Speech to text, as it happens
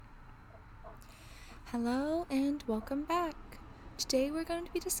Hello and welcome back. Today we're going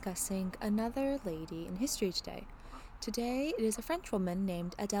to be discussing another lady in history today. Today it is a French woman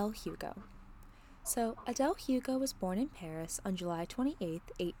named Adele Hugo. So, Adele Hugo was born in Paris on July 28,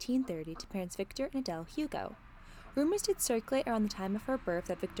 1830 to parents Victor and Adele Hugo. Rumors did circulate around the time of her birth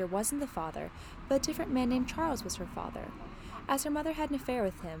that Victor wasn't the father, but a different man named Charles was her father, as her mother had an affair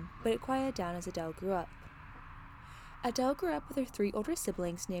with him, but it quieted down as Adele grew up. Adele grew up with her three older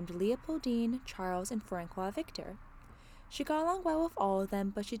siblings named Leopoldine, Charles, and Francois Victor. She got along well with all of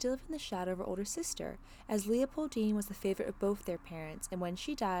them, but she did live in the shadow of her older sister, as Leopoldine was the favorite of both their parents, and when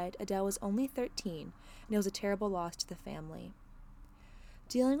she died, Adele was only 13, and it was a terrible loss to the family.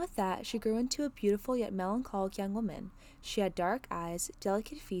 Dealing with that, she grew into a beautiful yet melancholic young woman. She had dark eyes,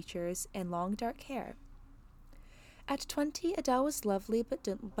 delicate features, and long dark hair. At 20, Adele was lovely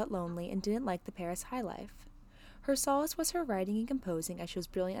but lonely and didn't like the Paris high life. Her solace was her writing and composing, as she was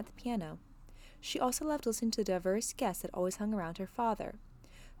brilliant at the piano. She also loved listening to the diverse guests that always hung around her father.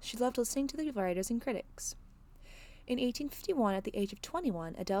 She loved listening to the writers and critics. In 1851, at the age of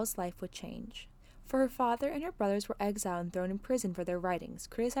 21, Adele's life would change. For her father and her brothers were exiled and thrown in prison for their writings,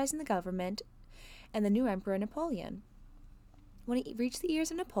 criticizing the government and the new emperor Napoleon. When he reached the ears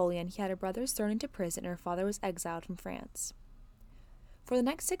of Napoleon, he had her brothers thrown into prison and her father was exiled from France. For the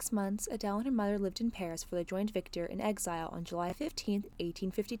next 6 months, Adele and her mother lived in Paris before they joined Victor in exile on July 15,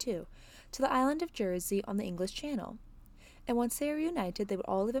 1852, to the island of Jersey on the English Channel. And once they were reunited, they would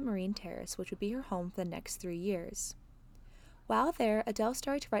all live at Marine Terrace, which would be her home for the next 3 years. While there, Adele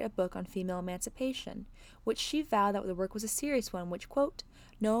started to write a book on female emancipation, which she vowed that the work was a serious one, which, quote,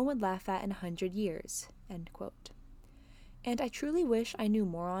 no one would laugh at in 100 years, end quote. And I truly wish I knew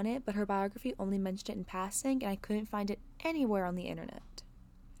more on it, but her biography only mentioned it in passing, and I couldn't find it anywhere on the internet.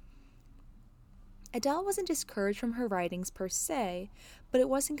 Adele wasn't discouraged from her writings per se, but it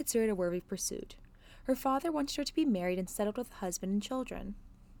wasn't considered a worthy pursuit. Her father wanted her to be married and settled with a husband and children.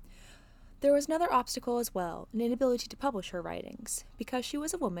 There was another obstacle as well, an inability to publish her writings. Because she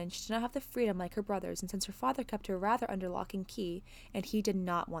was a woman, she did not have the freedom like her brothers, and since her father kept her rather under lock and key, and he did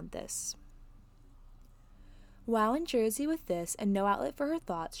not want this. While in Jersey with this and no outlet for her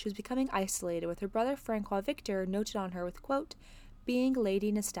thoughts, she was becoming isolated, with her brother Francois Victor noted on her with, quote, being Lady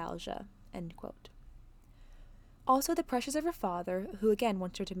Nostalgia, end quote. Also, the pressures of her father, who again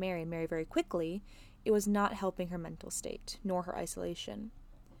wanted her to marry and marry very quickly, it was not helping her mental state, nor her isolation.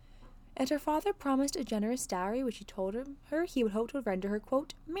 And her father promised a generous dowry, which he told her he would hope to render her,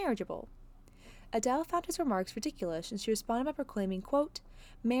 quote, marriageable. Adele found his remarks ridiculous, and she responded by proclaiming, quote,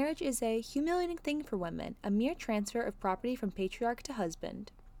 marriage is a humiliating thing for women, a mere transfer of property from patriarch to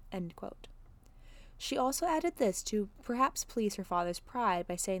husband, end quote. She also added this to perhaps please her father's pride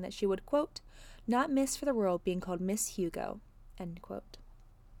by saying that she would, quote, not miss for the world being called Miss Hugo, end quote.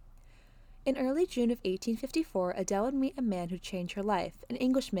 In early June of 1854, Adele would meet a man who changed her life, an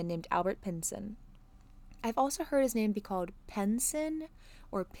Englishman named Albert Pinson. I've also heard his name be called Penson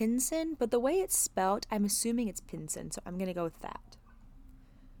or Pinson, but the way it's spelled, I'm assuming it's Pinson, so I'm going to go with that.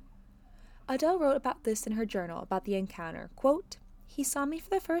 Adele wrote about this in her journal, about the encounter, quote, he saw me for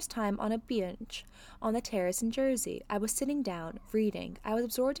the first time on a bench on the terrace in Jersey. I was sitting down, reading. I was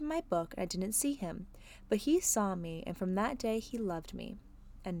absorbed in my book, and I didn't see him. But he saw me, and from that day he loved me.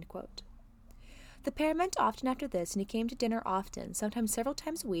 End quote. The pair met often after this, and he came to dinner often, sometimes several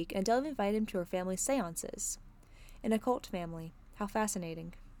times a week, and Adele invited him to her family's seances. An occult family. How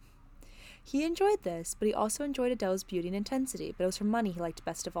fascinating. He enjoyed this, but he also enjoyed Adele's beauty and intensity, but it was her money he liked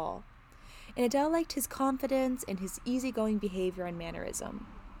best of all. And Adele liked his confidence and his easygoing behavior and mannerism.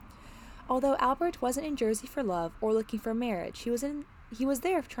 Although Albert wasn't in Jersey for love or looking for marriage, he was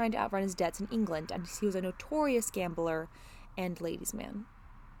there trying to outrun his debts in England, and he was a notorious gambler and ladies' man.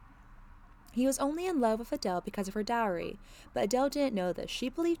 He was only in love with Adele because of her dowry, but Adele didn't know this. She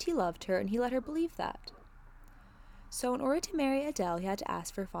believed he loved her, and he let her believe that. So in order to marry Adele, he had to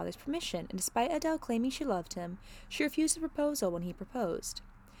ask for her father's permission, and despite Adele claiming she loved him, she refused the proposal when he proposed.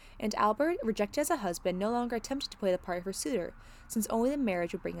 And Albert, rejected as a husband, no longer attempted to play the part of her suitor, since only the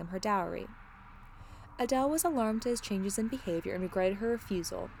marriage would bring him her dowry. Adele was alarmed at his changes in behavior and regretted her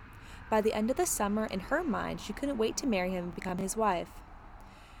refusal. By the end of the summer, in her mind, she couldn't wait to marry him and become his wife.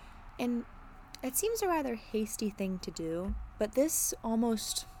 And it seems a rather hasty thing to do, but this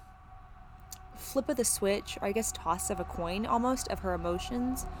almost flip of the switch, or I guess toss of a coin almost, of her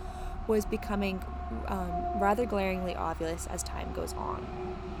emotions was becoming rather glaringly obvious as time goes on.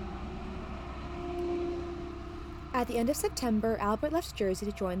 At the end of September, Albert left Jersey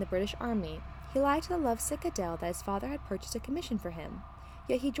to join the British Army. He lied to the lovesick Adele that his father had purchased a commission for him,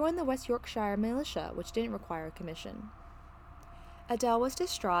 yet he joined the West Yorkshire militia, which didn't require a commission. Adele was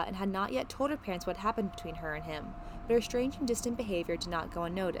distraught and had not yet told her parents what happened between her and him, but her strange and distant behavior did not go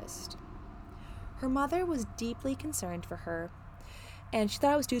unnoticed. Her mother was deeply concerned for her, and she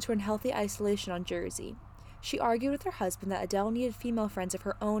thought it was due to her unhealthy isolation on Jersey. She argued with her husband that Adele needed female friends of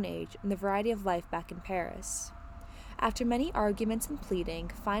her own age and the variety of life back in Paris. After many arguments and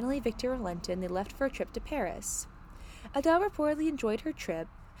pleading, finally Victor relented and they left for a trip to Paris. Adele reportedly enjoyed her trip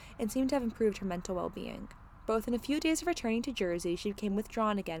and seemed to have improved her mental well-being. But within a few days of returning to Jersey, she became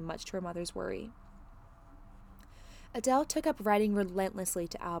withdrawn again, much to her mother's worry. Adele took up writing relentlessly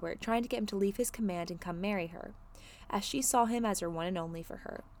to Albert, trying to get him to leave his command and come marry her, as she saw him as her one and only for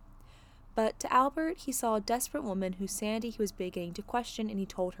her. But to Albert, he saw a desperate woman whose sanity he was beginning to question, and he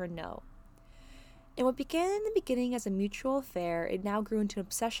told her no. In what began in the beginning as a mutual affair, it now grew into an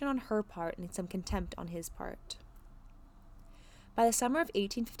obsession on her part and some contempt on his part. By the summer of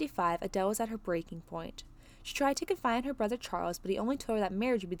 1855, Adele was at her breaking point. She tried to confide in her brother Charles, but he only told her that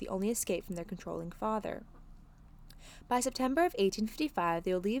marriage would be the only escape from their controlling father. By September of 1855,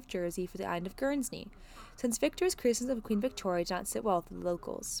 they would leave Jersey for the island of Guernsey, since Victor's criticism of Queen Victoria did not sit well with the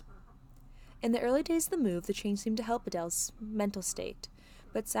locals. In the early days of the move, the change seemed to help Adele's mental state,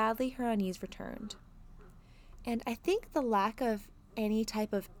 but sadly her unease returned. And I think the lack of any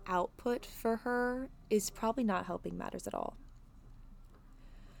type of output for her is probably not helping matters at all.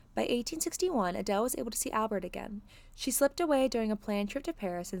 By 1861, Adele was able to see Albert again. She slipped away during a planned trip to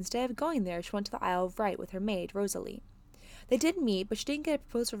Paris, and instead of going there, she went to the Isle of Wight with her maid, Rosalie. They did meet, but she didn't get a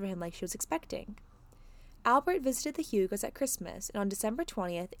proposal from him like she was expecting. Albert visited the Hugos at Christmas, and on December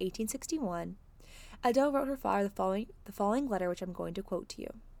 20th, 1861, Adele wrote her father the following letter, which I'm going to quote to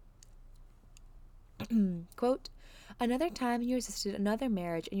you. Quote, "Another time you resisted another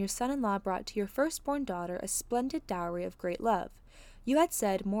marriage, and your son-in-law brought to your firstborn daughter a splendid dowry of great love. You had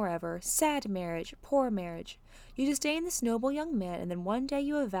said, moreover, sad marriage, poor marriage. You disdained this noble young man, and then one day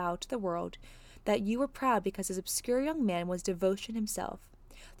you avowed to the world that you were proud because this obscure young man was devotion himself.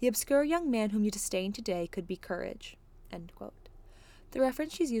 The obscure young man whom you disdain today could be courage." End quote. The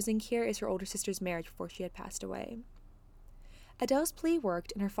reference she's using here is her older sister's marriage before she had passed away. Adele's plea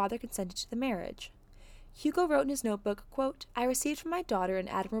worked, and her father consented to the marriage. Hugo wrote in his notebook, quote, "I received from my daughter an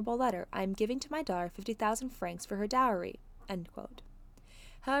admirable letter. I am giving to my daughter 50,000 francs for her dowry." End quote.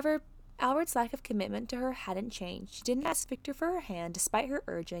 However, Albert's lack of commitment to her hadn't changed. She didn't ask Victor for her hand, despite her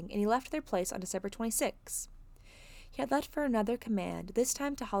urging, and he left their place on December 26. He had left for another command, this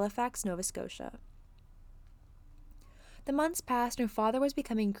time to Halifax, Nova Scotia. The months passed, and her father was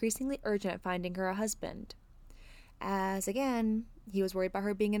becoming increasingly urgent at finding her a husband. As, again, he was worried about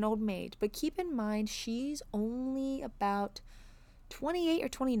her being an old maid. But keep in mind, she's only about 28 or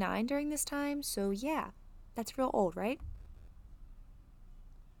 29 during this time, so yeah, that's real old, right?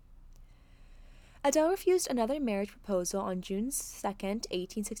 Adele refused another marriage proposal on June 2nd,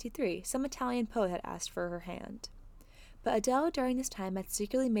 1863. Some Italian poet had asked for her hand. But Adele during this time had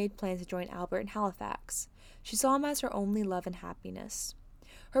secretly made plans to join Albert in Halifax. She saw him as her only love and happiness.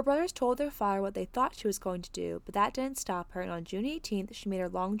 Her brothers told their father what they thought she was going to do, but that didn't stop her, and on June 18th she made her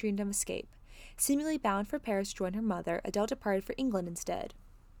long dreamed of escape. Seemingly bound for Paris to join her mother, Adele departed for England instead.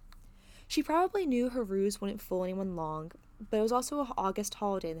 She probably knew her ruse wouldn't fool anyone long, but it was also an August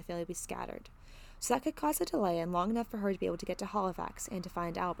holiday and the family would be scattered. So that could cause a delay, and long enough for her to be able to get to Halifax and to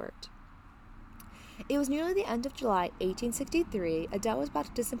find Albert. It was nearly the end of July 1863. Adele was about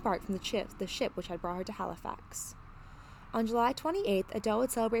to disembark from the ship which had brought her to Halifax. On July 28th, Adele would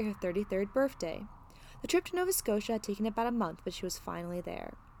celebrate her 33rd birthday. The trip to Nova Scotia had taken about a month, but she was finally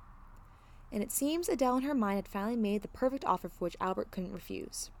there. And it seems Adele in her mind had finally made the perfect offer for which Albert couldn't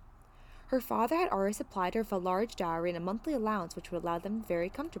refuse. Her father had already supplied her with a large dowry and a monthly allowance which would allow them very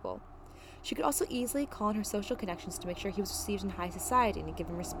comfortable. She could also easily call on her social connections to make sure he was received in high society and to give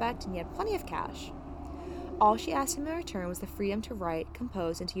him respect, and he had plenty of cash. All she asked him in return was the freedom to write,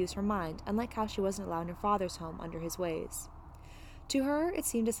 compose, and to use her mind, unlike how she wasn't allowed in her father's home under his ways. To her, it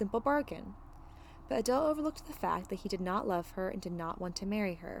seemed a simple bargain, but Adele overlooked the fact that he did not love her and did not want to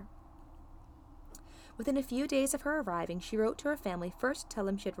marry her. Within a few days of her arriving, she wrote to her family first to tell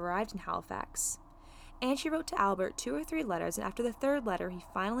them she had arrived in Halifax. And she wrote to Albert 2 or 3 letters, and after the 3rd letter, he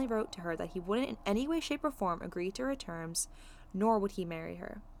finally wrote to her that he wouldn't in any way, shape, or form agree to her terms, nor would he marry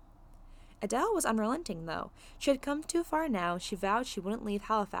her. Adele was unrelenting, though. She had come too far now, and she vowed she wouldn't leave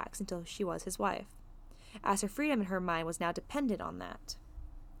Halifax until she was his wife, as her freedom in her mind was now dependent on that.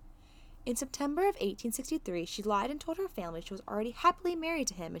 In September of 1863, she lied and told her family she was already happily married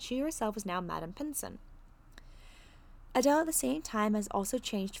to him, and she herself was now Madame Pinson. Adele at the same time has also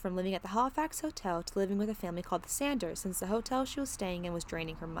changed from living at the Halifax Hotel to living with a family called the Sanders, since the hotel she was staying in was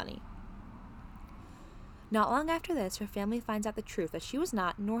draining her money. Not long after this, her family finds out the truth that she was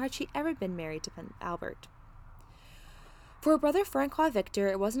not, nor had she ever been married to Albert. For her brother Francois Victor,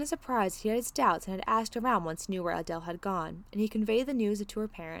 it wasn't a surprise that he had his doubts and had asked around once he knew where Adele had gone, and he conveyed the news to her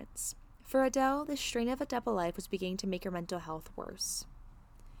parents. For Adele, this strain of a double life was beginning to make her mental health worse.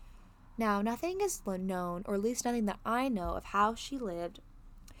 Now, nothing is known, or at least nothing that I know, of how she lived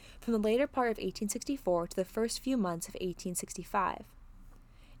from the later part of 1864 to the first few months of 1865.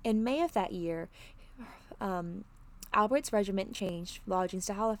 In May of that year, Albert's regiment changed lodgings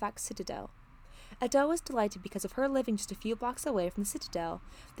to Halifax Citadel. Adele was delighted because of her living just a few blocks away from the Citadel.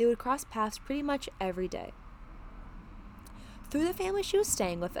 They would cross paths pretty much every day. Through the family she was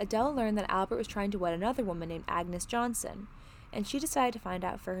staying with, Adele learned that Albert was trying to wed another woman named Agnes Johnson, and she decided to find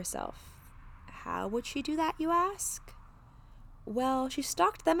out for herself. How would she do that, you ask? Well, she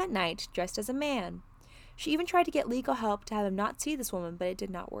stalked them at night, dressed as a man. She even tried to get legal help to have him not see this woman, but it did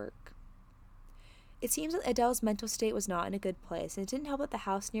not work. It seems that Adele's mental state was not in a good place, and it didn't help that the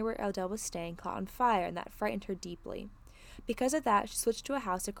house near where Adele was staying caught on fire, and that frightened her deeply. Because of that, she switched to a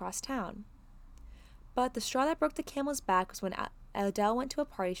house across town. But the straw that broke the camel's back was when Adele went to a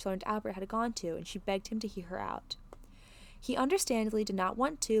party she learned Albert had gone to, and she begged him to hear her out. He understandably did not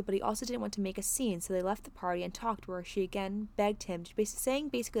want to, but he also didn't want to make a scene, so they left the party and talked, where she again begged him, saying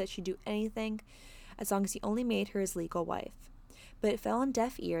basically that she'd do anything as long as he only made her his legal wife. But it fell on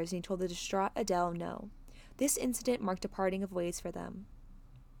deaf ears, and he told the distraught Adele no. This incident marked a parting of ways for them.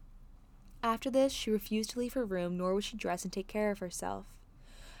 After this, she refused to leave her room, nor would she dress and take care of herself.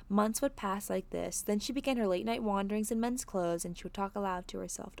 Months would pass like this, then she began her late-night wanderings in men's clothes, and she would talk aloud to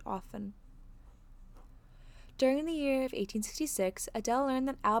herself often. During the year of 1866, Adele learned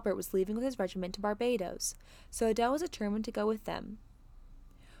that Albert was leaving with his regiment to Barbados, so Adele was determined to go with them.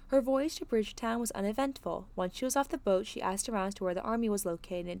 Her voyage to Bridgetown was uneventful. Once she was off the boat, she asked around as to where the army was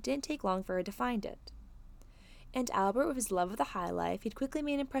located, and it didn't take long for her to find it. And Albert, with his love of the high life, he'd quickly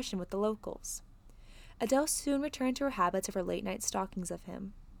made an impression with the locals. Adele soon returned to her habits of her late-night stalkings of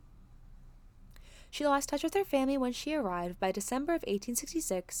him. She lost touch with her family when she arrived. By December of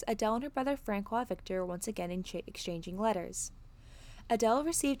 1866, Adele and her brother Francois Victor were once again exchanging letters. Adele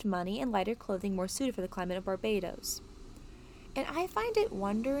received money and lighter clothing more suited for the climate of Barbados. And I find it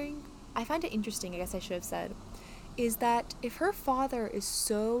interesting, I guess I should have said, is that if her father is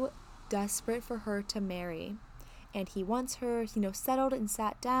so desperate for her to marry, and he wants her, settled and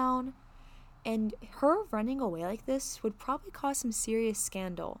sat down, and her running away like this would probably cause some serious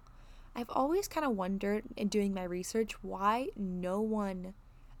scandal. I've always kind of wondered, in doing my research, why no one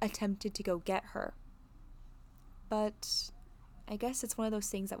attempted to go get her. But I guess it's one of those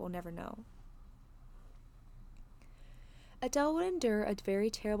things that we'll never know. Adele would endure a very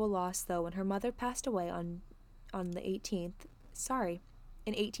terrible loss, though, when her mother passed away in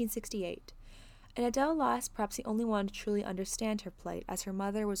 1868. And Adele lost perhaps the only one to truly understand her plight, as her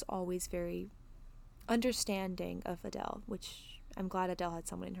mother was always very understanding of Adele, which I'm glad Adele had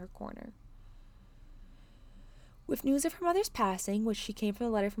someone in her corner. With news of her mother's passing, which she came from a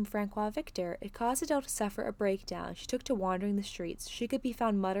letter from Francois Victor, it caused Adele to suffer a breakdown. She took to wandering the streets. She could be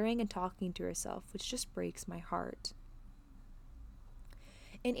found muttering and talking to herself, which just breaks my heart.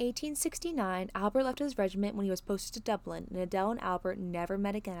 In 1869, Albert left his regiment when he was posted to Dublin, and Adele and Albert never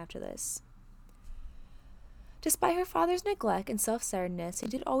met again after this. Despite her father's neglect and self-centeredness, he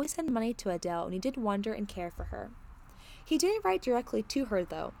did always send money to Adele, and he did wonder and care for her. He didn't write directly to her,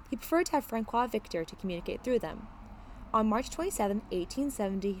 though. He preferred to have Francois Victor to communicate through them. On March 27,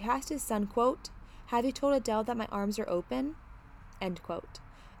 1870, he asked his son, quote, "Have you told Adele that my arms are open?" End quote.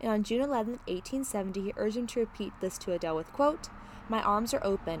 And on June 11, 1870, he urged him to repeat this to Adele with, quote, "My arms are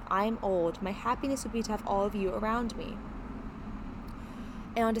open. I am old. My happiness would be to have all of you around me."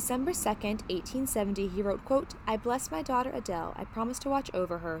 And on December 2nd, 1870, he wrote, quote, "I bless my daughter Adele. I promise to watch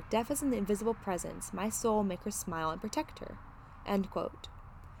over her, deaf as in the invisible presence. My soul make her smile and protect her." End quote.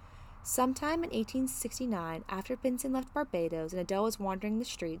 Sometime in 1869, after Pinson left Barbados and Adele was wandering the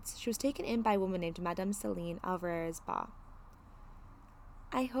streets, she was taken in by a woman named Madame Celine Alvarez-Ba.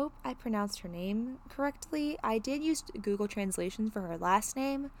 I hope I pronounced her name correctly. I did use Google Translation for her last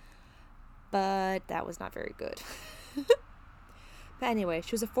name, but that was not very good. But anyway,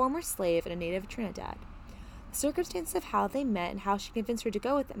 she was a former slave and a native of Trinidad. The circumstances of how they met and how she convinced her to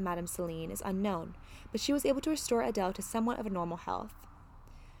go with Madame Celine is unknown, but she was able to restore Adele to somewhat of a normal health.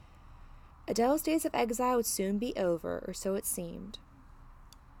 Adele's days of exile would soon be over, or so it seemed.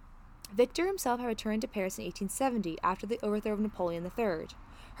 Victor himself had returned to Paris in 1870 after the overthrow of Napoleon III.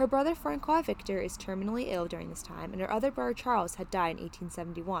 Her brother Francois Victor is terminally ill during this time, and her other brother Charles had died in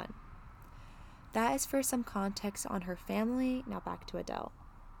 1871. That is for some context on her family. Now back to Adele.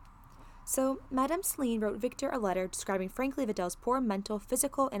 So, Madame Celine wrote Victor a letter describing frankly Adele's poor mental,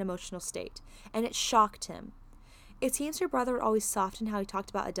 physical, and emotional state, and it shocked him. It seems her brother would always soften how he talked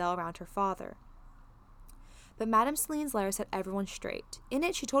about Adele around her father. But Madame Celine's letter set everyone straight. In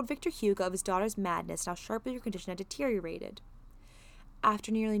it, she told Victor Hugo of his daughter's madness and how sharply her condition had deteriorated.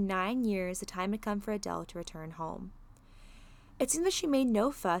 After nearly 9 years, the time had come for Adele to return home. It seemed that she made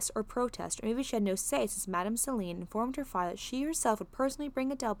no fuss or protest, or maybe she had no say, since Madame Celine informed her father that she herself would personally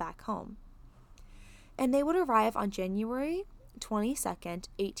bring Adele back home. And they would arrive on January 22nd,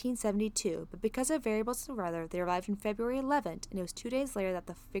 1872, but because of variables in the weather, they arrived on February 11th, and it was 2 days later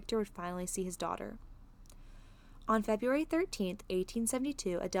that Victor would finally see his daughter. On February 13th,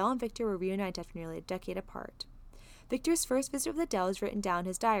 1872, Adele and Victor were reunited after nearly a decade apart. Victor's first visit with Adele is written down in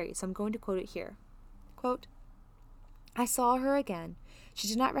his diary, so I'm going to quote it here. Quote, "I saw her again. She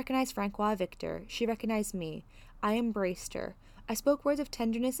did not recognize Francois Victor. She recognized me. I embraced her. I spoke words of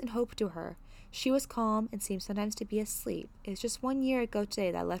tenderness and hope to her. She was calm and seemed sometimes to be asleep. It is just 1 year ago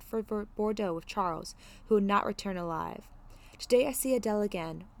today that I left for Bordeaux with Charles, who would not return alive. Today I see Adele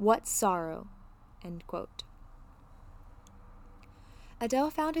again. What sorrow!" End quote.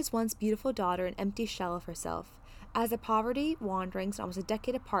 Adele found his once beautiful daughter an empty shell of herself, as the poverty, wanderings, and almost a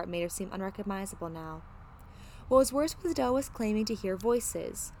decade apart made her seem unrecognizable now. What was worse was Adele was claiming to hear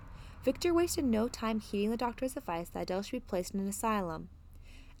voices. Victor wasted no time heeding the doctor's advice that Adele should be placed in an asylum,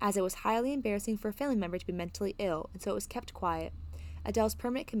 as it was highly embarrassing for a family member to be mentally ill, and so it was kept quiet. Adele's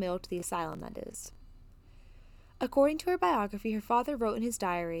permanent committal to the asylum, that is. According to her biography, her father wrote in his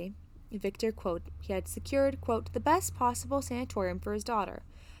diary, Victor, quote, he had secured, quote, the best possible sanatorium for his daughter,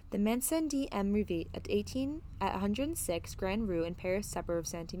 the Maison de M. Revit at 106 Grand Rue in Paris suburb of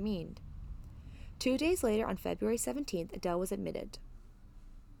Saint-Domingue. 2 days later, on February 17th, Adele was admitted.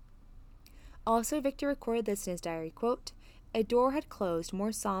 Also, Victor recorded this in his diary, quote, a door had closed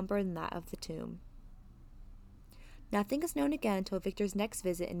more somber than that of the tomb. Nothing is known again until Victor's next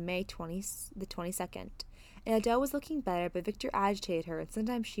visit in May the 22nd. And Adele was looking better, but Victor agitated her, and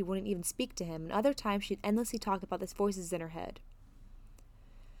sometimes she wouldn't even speak to him, and other times she'd endlessly talk about the voices in her head.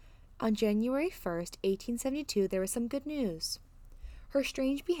 On January 1st, 1872, there was some good news. Her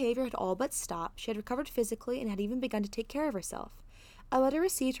strange behavior had all but stopped. She had recovered physically and had even begun to take care of herself. A letter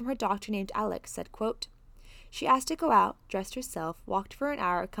received from her doctor named Alex said, quote, she asked to go out, dressed herself, walked for an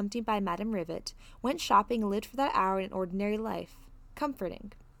hour accompanied by Madame Rivet, went shopping and lived for that hour in an ordinary life.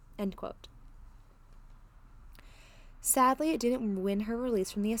 Comforting. End quote. Sadly, it didn't win her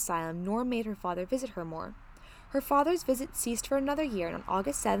release from the asylum, nor made her father visit her more. Her father's visit ceased for another year, and on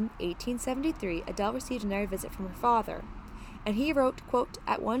August 7, 1873, Adele received another visit from her father. And he wrote, quote,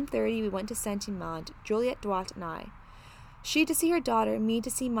 at 1:30 we went to Saint-Domingue, Juliette Douat and I. She to see her daughter, me to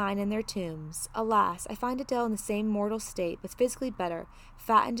see mine in their tombs. Alas, I find Adele in the same mortal state, but physically better,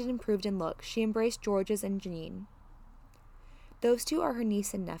 fattened and improved in look. She embraced Georges and Janine. Those two are her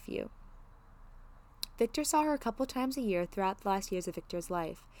niece and nephew. Victor saw her a couple times a year throughout the last years of Victor's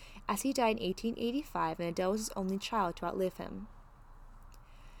life, as he died in 1885, and Adele was his only child to outlive him.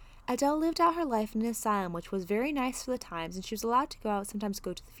 Adele lived out her life in an asylum, which was very nice for the times, and she was allowed to go out, sometimes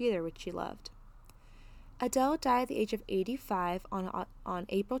go to the theater, which she loved. Adele died at the age of 85 on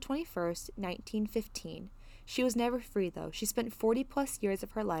April 21st, 1915. She was never free, though. She spent 40-plus years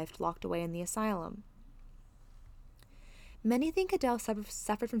of her life locked away in the asylum. Many think Adele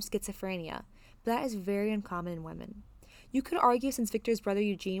suffered from schizophrenia, but that is very uncommon in women. You could argue since Victor's brother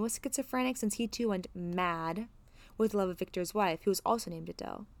Eugene was schizophrenic, since he too went mad with the love of Victor's wife, who was also named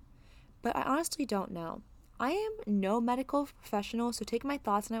Adele. But I honestly don't know. I am no medical professional, so take my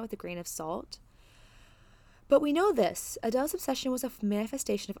thoughts on it with a grain of salt. But we know this. Adele's obsession was a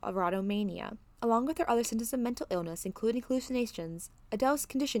manifestation of erotomania. Along with her other symptoms of mental illness, including hallucinations, Adele's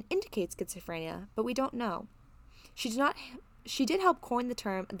condition indicates schizophrenia, but we don't know. She did help coin the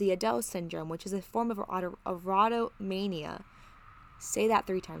term the Adele syndrome, which is a form of erotomania. Say that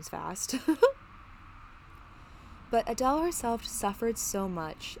 3 times fast. But Adele herself suffered so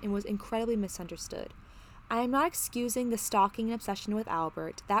much and was incredibly misunderstood. I am not excusing the stalking and obsession with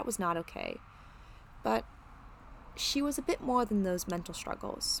Albert. That was not okay. But she was a bit more than those mental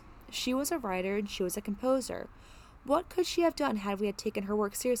struggles. She was a writer and she was a composer. What could she have done had we had taken her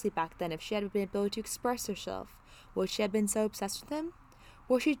work seriously back then if she had been able to express herself? Would she have been so obsessed with him?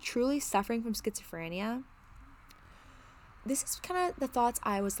 Was she truly suffering from schizophrenia? This is kind of the thoughts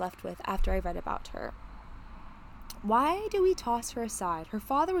I was left with after I read about her. Why do we toss her aside? Her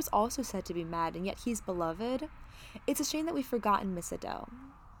father was also said to be mad, and yet he's beloved. It's a shame that we've forgotten Miss Adele.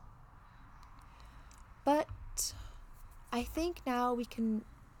 But I think now we can,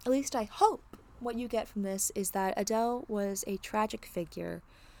 at least I hope, what you get from this is that Adele was a tragic figure,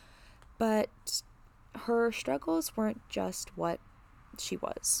 But her struggles weren't just what she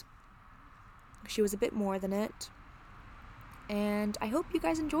was. She was a bit more than it. And I hope you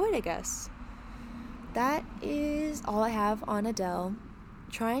guys enjoyed, I guess. That is all I have on Adele.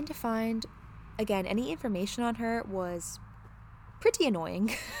 Trying to find, again, any information on her was pretty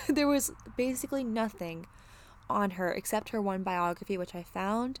annoying. There was basically nothing on her except her one biography, which I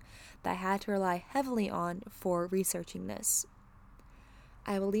found that I had to rely heavily on for researching this.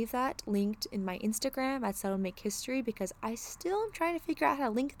 I will leave that linked in my Instagram at Settle Make History because I still am trying to figure out how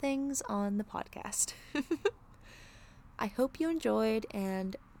to link things on the podcast. I hope you enjoyed,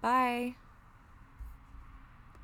 and bye!